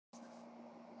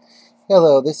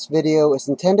Hello, this video is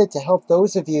intended to help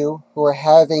those of you who are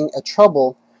having a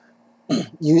trouble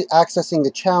accessing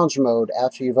the challenge mode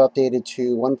after you've updated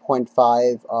to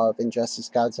 1.5 of Injustice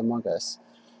Gods Among Us.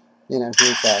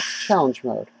 Here's that challenge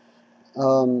mode.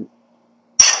 An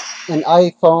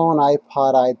iPhone,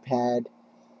 iPod, iPad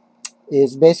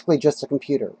is basically just a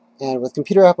computer. And with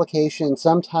computer applications,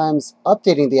 sometimes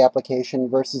updating the application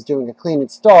versus doing a clean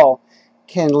install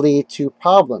can lead to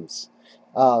problems.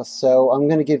 So I'm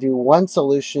going to give you one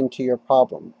solution to your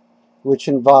problem, which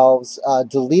involves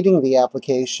deleting the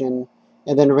application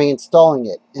and then reinstalling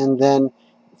it, and then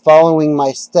following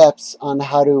my steps on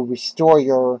how to restore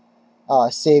your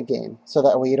save game, so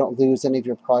that way you don't lose any of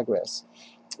your progress.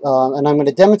 And I'm going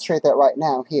to demonstrate that right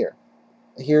now here.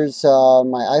 Here's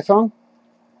my iPhone.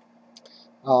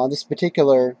 This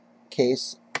particular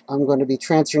case, I'm going to be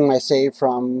transferring my save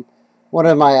from one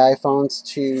of my iPhones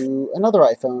to another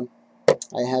iPhone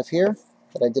I have here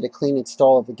that I did a clean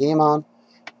install of the game on,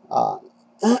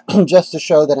 just to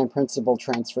show that in principle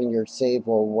transferring your save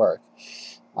will work.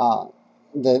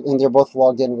 And they're both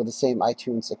logged in with the same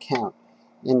iTunes account.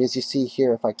 And as you see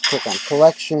here, if I click on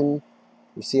collection,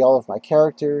 you see all of my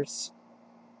characters.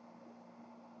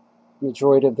 The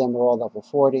majority of them are all level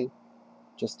 40.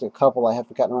 Just a couple I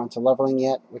haven't gotten around to leveling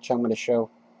yet, which I'm going to show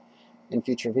in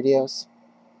future videos.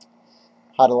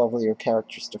 How to level your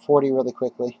characters to 40 really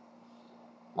quickly.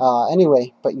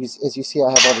 Anyway, but as you see, I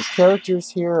have all these characters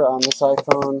here on this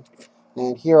iPhone,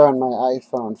 and here on my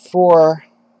iPhone 4.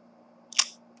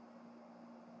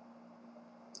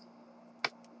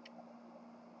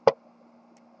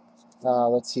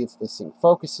 Let's see if this thing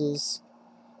focuses.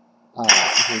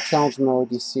 In challenge mode,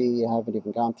 you see I haven't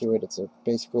even gone through it. It's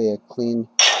basically a clean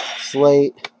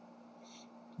slate.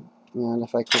 And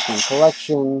if I click on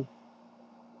collection,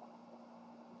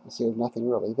 you see there's nothing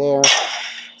really there.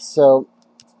 So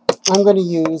I'm going to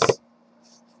use.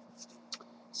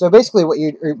 So basically, what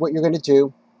you're going to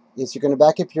do is you're going to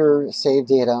back up your save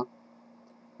data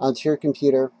onto your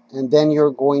computer, and then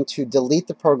you're going to delete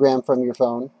the program from your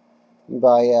phone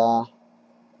by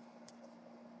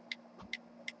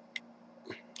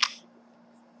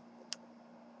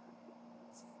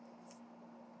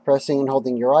pressing and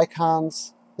holding your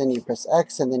icons. Then you press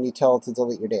X, and then you tell it to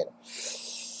delete your data.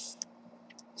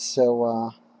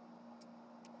 So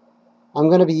I'm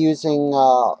going to be using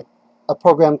a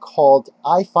program called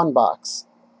i-funbox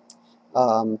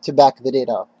to back the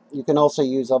data up. You can also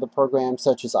use other programs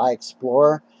such as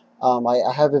iExplorer.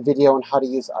 I have a video on how to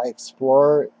use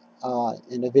iExplorer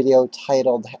in a video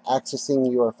titled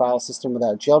Accessing Your File System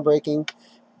Without Jailbreaking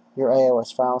Your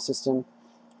iOS File System.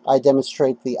 I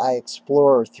demonstrate the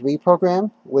iExplorer 3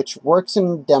 program, which works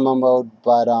in demo mode,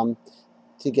 but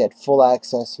to get full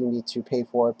access you need to pay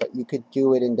for it, but you could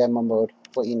do it in demo mode,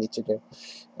 what you need to do.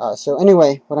 So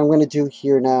anyway, what I'm going to do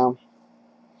here now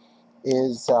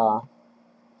is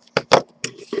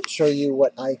show you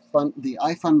what the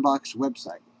iFunbox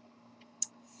website,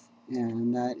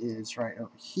 and that is right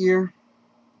over here.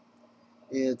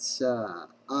 It's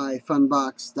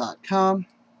ifunbox.com,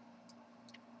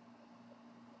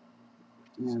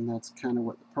 and that's kind of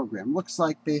what the program looks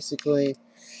like basically.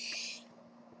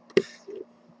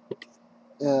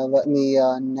 Let me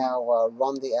now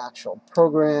run the actual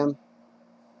program.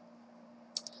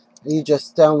 You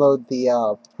just download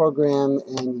the program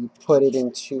and you put it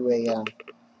into a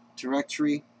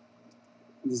directory,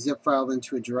 the zip file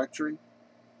into a directory,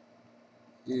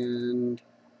 and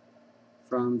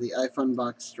from the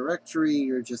iFunbox directory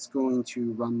you're just going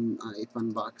to run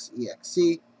iFunbox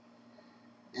exe,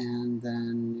 and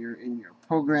then you're in your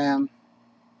program,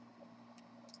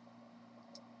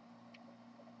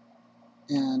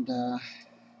 and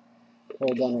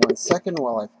hold on 1 second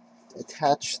while I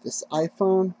attach this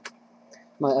iPhone,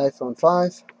 my iPhone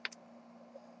 5.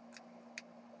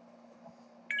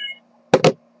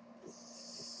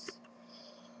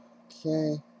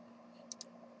 Okay.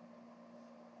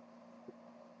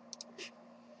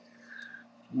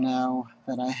 Now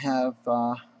that I have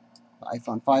the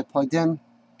iPhone 5 plugged in,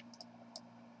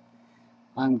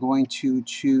 I'm going to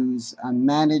choose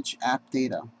Manage App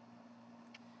Data.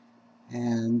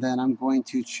 And then I'm going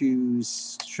to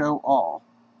choose Show All.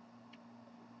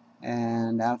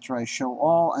 And after I show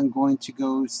all, I'm going to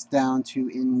go down to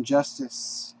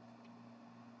Injustice,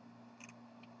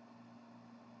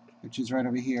 which is right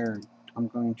over here. I'm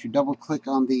going to double click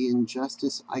on the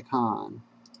Injustice icon.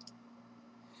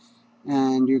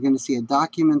 And you're going to see a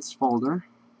Documents folder.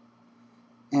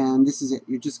 And this is it.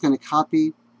 You're just going to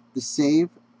copy the save,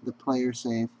 the player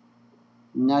save.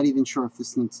 I'm not even sure if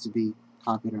this needs to be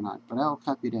copied or not, but I'll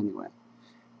copy it anyway.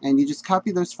 And you just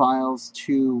copy those files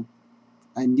to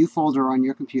a new folder on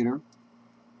your computer.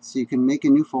 So you can make a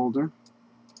new folder,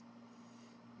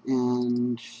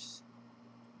 and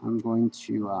I'm going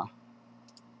to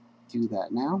do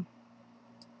that now.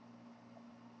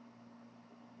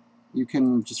 You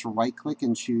can just right click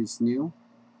and choose new,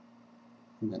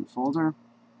 and then folder.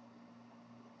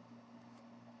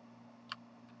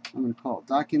 I'm going to call it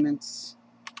documents.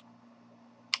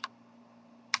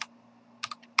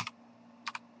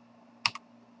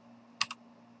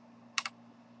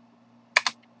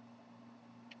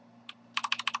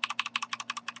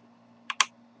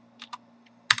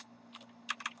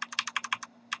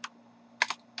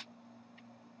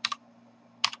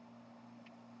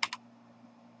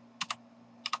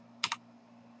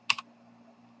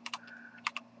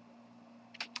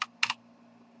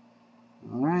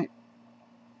 Alright,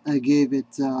 I gave it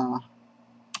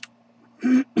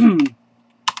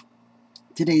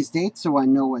today's date so I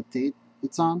know what date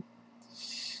it's on.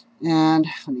 And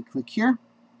let me click here.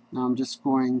 Now I'm just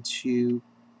going to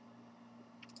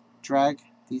drag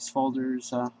these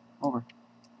folders over.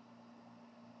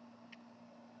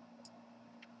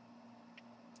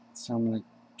 So I'm going to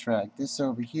drag this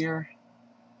over here,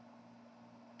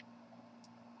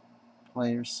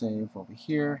 player save over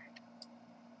here,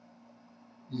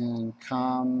 and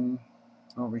come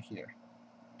over here.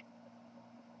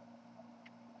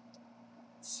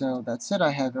 So that's it. I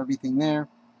have everything there.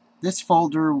 This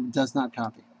folder does not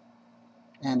copy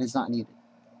and is not needed.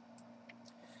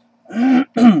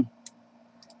 And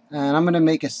I'm going to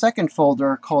make a second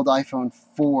folder called iPhone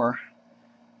 4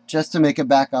 just to make a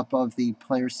backup of the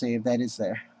player save that is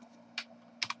there.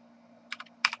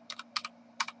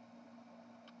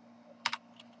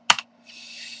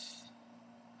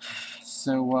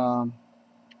 So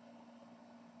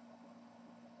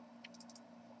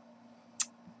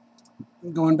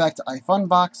going back to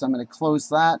i-funbox, I'm going to close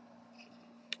that.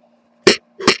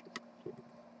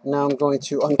 Now I'm going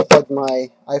to unplug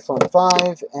my iPhone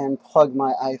 5 and plug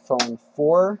my iPhone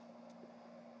 4.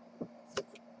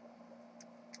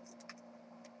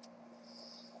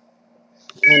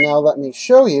 And now let me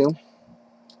show you.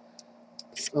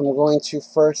 I'm going to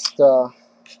first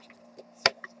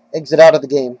exit out of the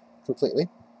game completely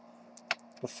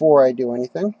before I do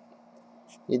anything.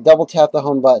 You double tap the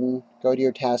home button, go to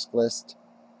your task list.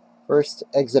 First,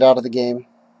 exit out of the game.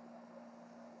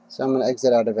 So I'm going to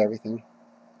exit out of everything.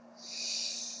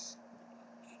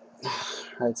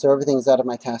 Alright, so everything's out of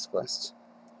my task list.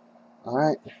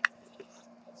 Alright,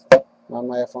 on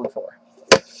my iPhone 4.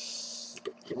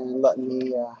 And let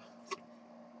me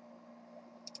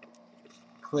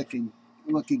click and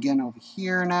look again over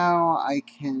here now. I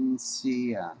can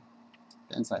see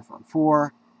Ben's iPhone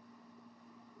 4,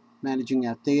 managing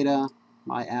app data,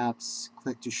 my apps,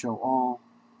 click to show all,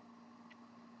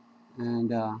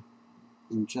 and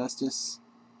Injustice,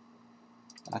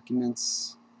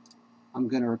 documents. I'm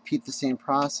going to repeat the same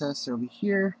process over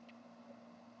here.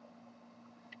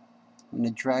 I'm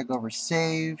going to drag over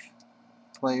save,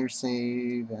 player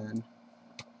save, and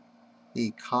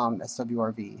the com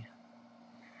swrv.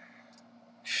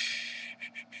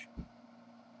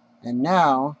 And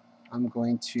now I'm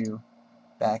going to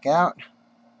back out.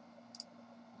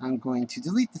 I'm going to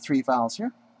delete the 3 files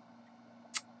here.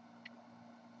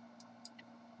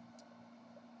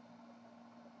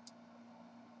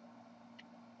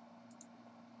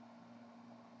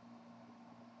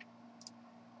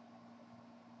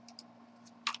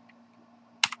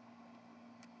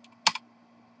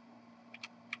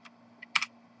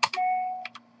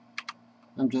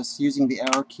 I'm just using the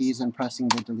arrow keys and pressing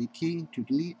the delete key to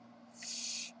delete.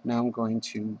 Now I'm going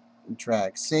to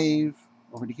drag save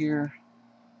over to here,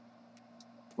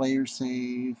 player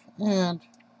save, and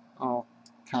I'll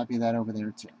copy that over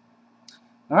there too.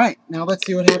 Alright, now let's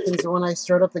see what happens when I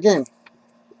start up the game.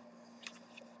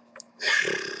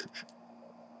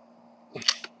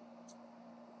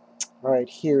 Alright,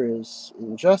 here is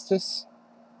Injustice.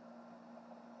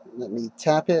 Let me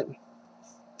tap it.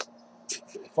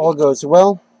 If all goes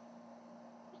well,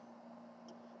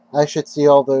 I should see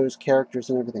all those characters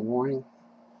and everything. Warning.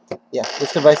 Yeah,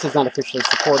 this device is not officially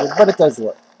supported, but it does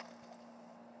work.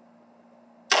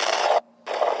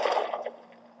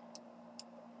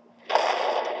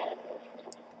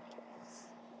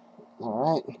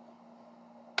 Alright.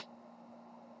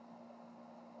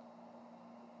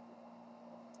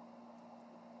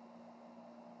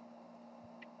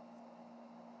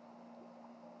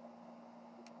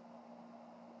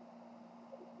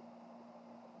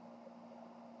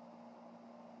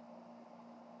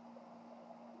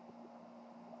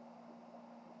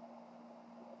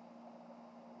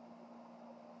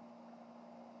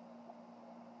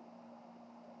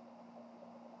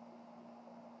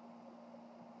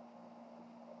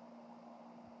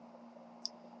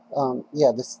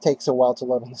 Yeah, this takes a while to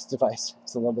load on this device.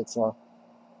 It's a little bit slow.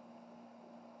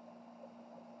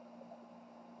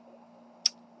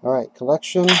 All right,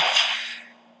 collection.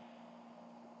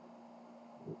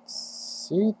 Let's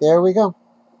see, there we go.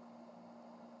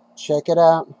 Check it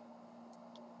out.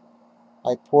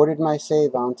 I ported my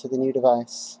save onto the new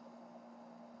device.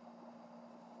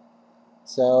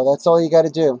 So that's all you got to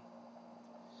do.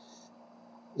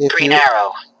 Green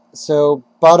arrow. So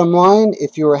bottom line,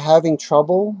 if you are having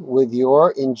trouble with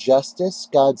your Injustice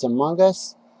Gods Among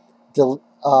Us,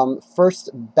 first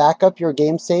back up your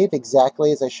game save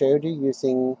exactly as I showed you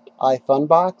using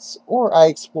i-funbox, or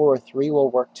iExplorer 3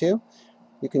 will work too.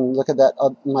 You can look at that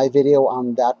my video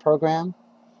on that program.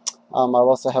 I'll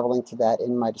also have a link to that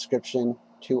in my description,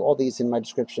 to all these in my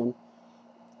description.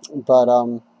 But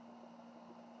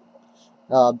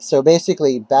so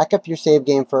basically, back up your save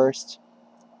game first,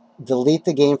 delete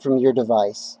the game from your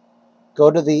device, go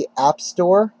to the App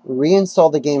Store,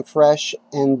 reinstall the game fresh,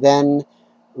 and then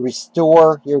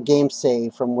restore your game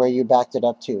save from where you backed it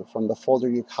up to, from the folder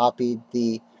you copied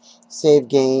the save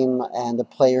game and the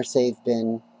player save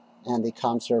bin and the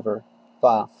com server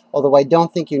file. Although I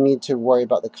don't think you need to worry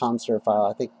about the com server file.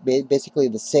 I think basically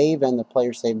the save and the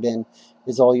player save bin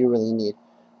is all you really need.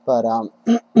 But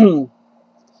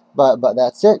but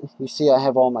that's it. You see I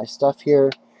have all my stuff here.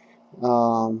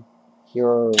 Here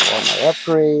are all my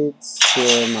upgrades.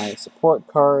 Here are my support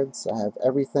cards. I have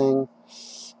everything.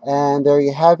 And there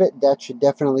you have it. That should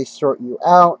definitely sort you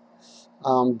out.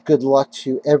 Good luck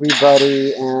to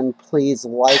everybody, and please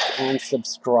like and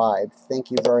subscribe.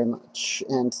 Thank you very much,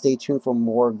 and stay tuned for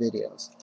more videos.